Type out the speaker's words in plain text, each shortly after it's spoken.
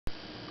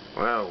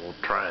Well, we'll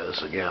try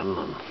this again,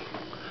 and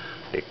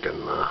you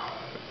can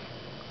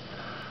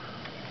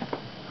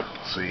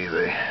see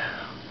the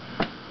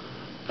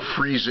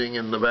freezing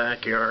in the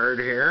backyard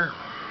here.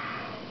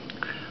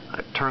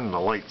 I turned the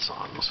lights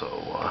on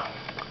so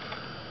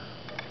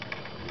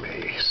you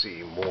may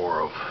see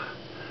more of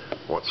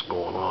what's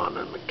going on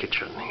in the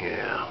kitchen.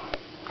 Yeah,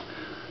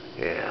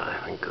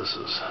 I think this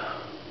is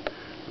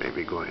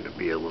maybe going to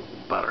be a little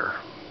better.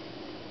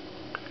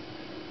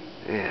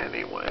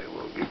 Anyway,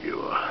 we'll give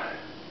you a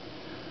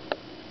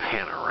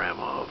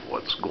panorama of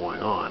what's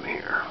going on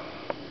here.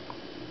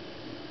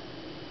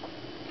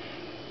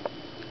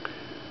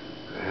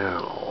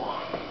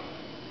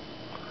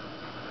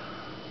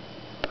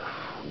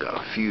 We've got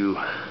a few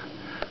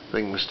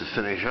things to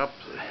finish up.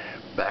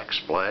 The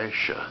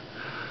backsplash,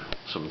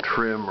 some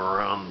trim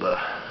around the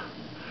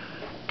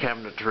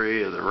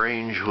cabinetry of the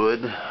range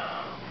hood.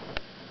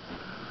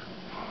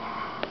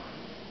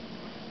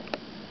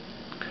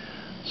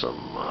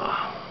 Some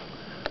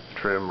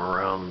trim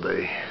around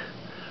the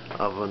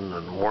oven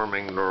and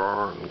warming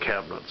drawer and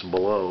cabinets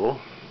below.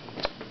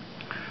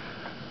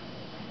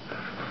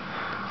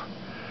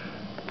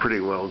 Pretty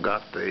well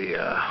got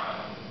the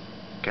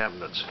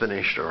cabinets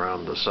finished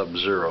around the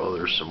Sub-Zero.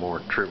 There's some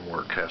more trim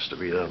work has to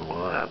be done with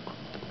that.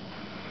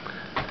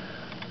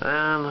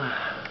 And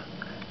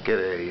get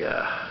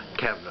a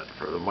cabinet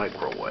for the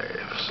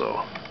microwave.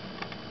 So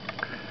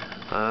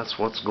that's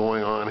what's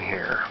going on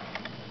here.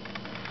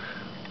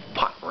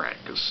 Pot rack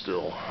is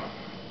still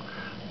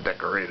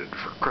decorated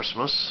for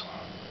Christmas.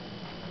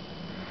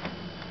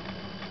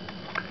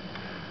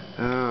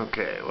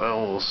 Okay,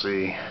 well, we'll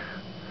see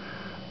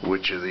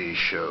which of these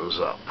shows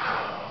up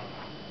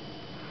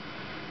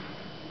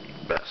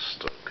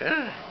best.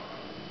 Okay.